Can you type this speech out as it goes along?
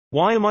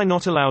Why am I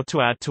not allowed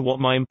to add to what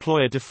my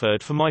employer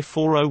deferred for my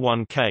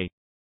 401k?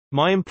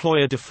 My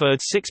employer deferred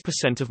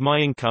 6% of my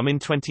income in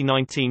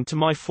 2019 to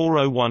my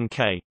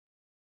 401k.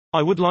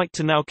 I would like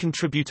to now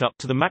contribute up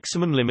to the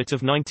maximum limit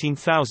of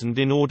 $19,000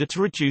 in order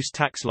to reduce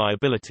tax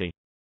liability.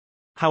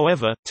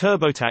 However,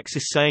 TurboTax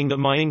is saying that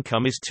my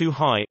income is too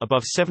high,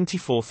 above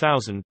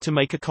 $74,000, to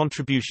make a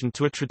contribution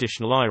to a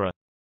traditional IRA.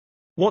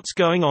 What's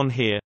going on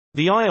here?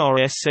 The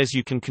IRS says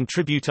you can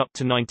contribute up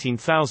to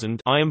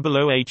 $19,000. I am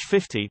below age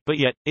 50, but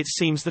yet, it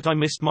seems that I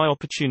missed my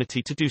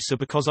opportunity to do so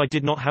because I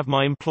did not have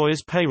my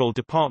employer's payroll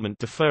department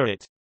defer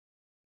it.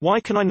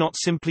 Why can I not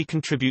simply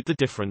contribute the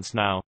difference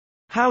now?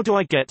 How do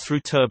I get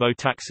through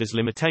TurboTax's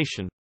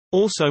limitation?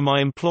 Also,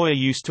 my employer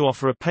used to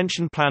offer a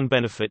pension plan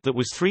benefit that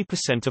was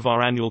 3% of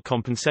our annual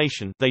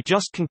compensation. They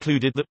just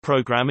concluded that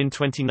program in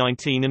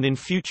 2019 and in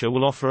future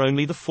will offer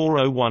only the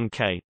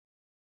 401k.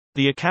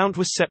 The account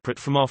was separate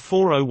from our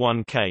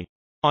 401k.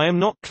 I am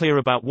not clear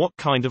about what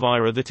kind of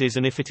IRA that is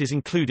and if it is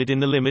included in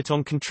the limit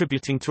on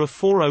contributing to a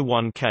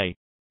 401k.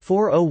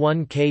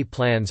 401k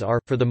plans are,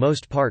 for the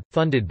most part,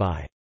 funded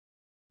by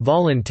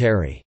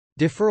voluntary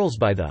deferrals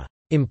by the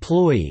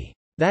employee.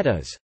 That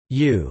is,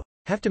 you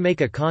have to make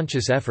a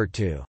conscious effort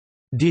to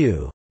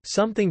do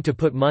something to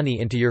put money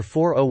into your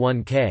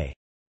 401k.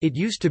 It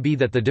used to be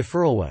that the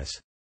deferral was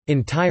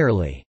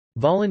entirely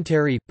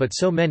voluntary, but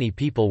so many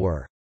people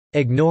were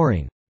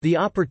ignoring the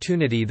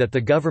opportunity that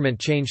the government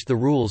changed the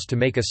rules to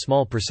make a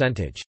small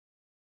percentage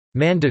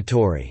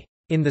mandatory,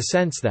 in the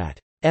sense that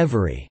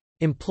every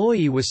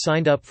employee was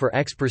signed up for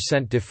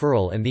X%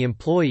 deferral and the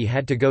employee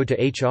had to go to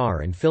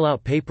HR and fill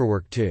out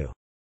paperwork to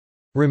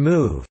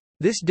remove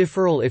this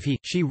deferral if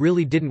she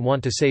really didn't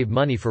want to save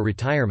money for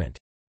retirement.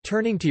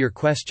 Turning to your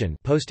question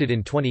posted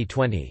in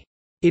 2020.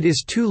 It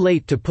is too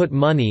late to put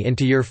money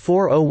into your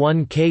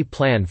 401k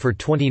plan for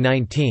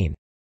 2019.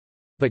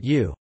 But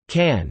you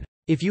can.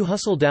 If you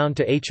hustle down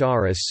to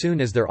HR as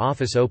soon as their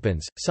office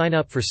opens, sign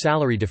up for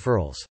salary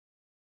deferrals.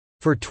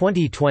 For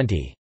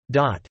 2020.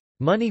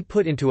 Money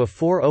put into a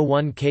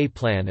 401k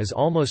plan is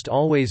almost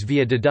always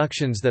via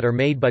deductions that are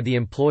made by the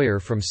employer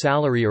from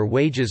salary or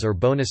wages or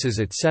bonuses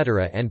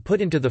etc. and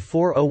put into the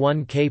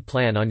 401k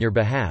plan on your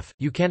behalf.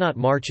 You cannot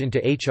march into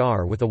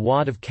HR with a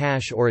wad of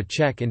cash or a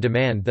check and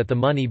demand that the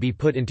money be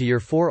put into your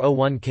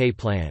 401k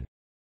plan.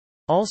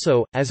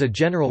 Also, as a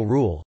general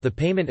rule, the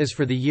payment is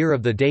for the year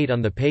of the date on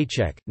the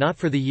paycheck, not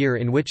for the year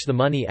in which the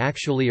money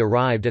actually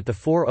arrived at the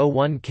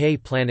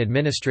 401k plan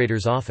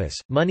administrator's office.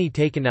 Money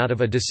taken out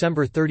of a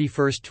December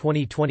 31,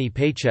 2020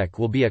 paycheck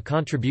will be a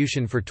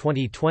contribution for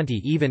 2020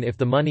 even if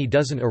the money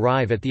doesn't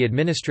arrive at the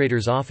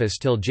administrator's office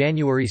till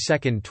January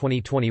 2,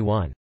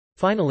 2021.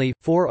 Finally,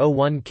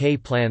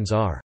 401k plans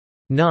are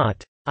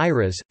not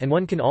IRAs, and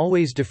one can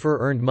always defer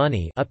earned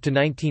money up to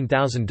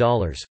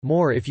 $19,000,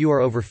 more if you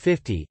are over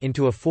 50,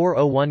 into a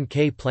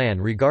 401k plan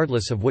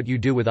regardless of what you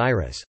do with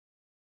IRAs.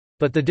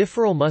 But the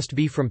deferral must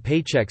be from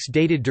paychecks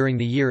dated during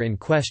the year in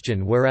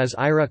question, whereas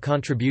IRA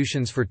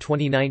contributions for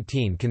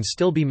 2019 can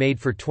still be made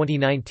for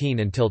 2019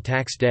 until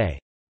tax day.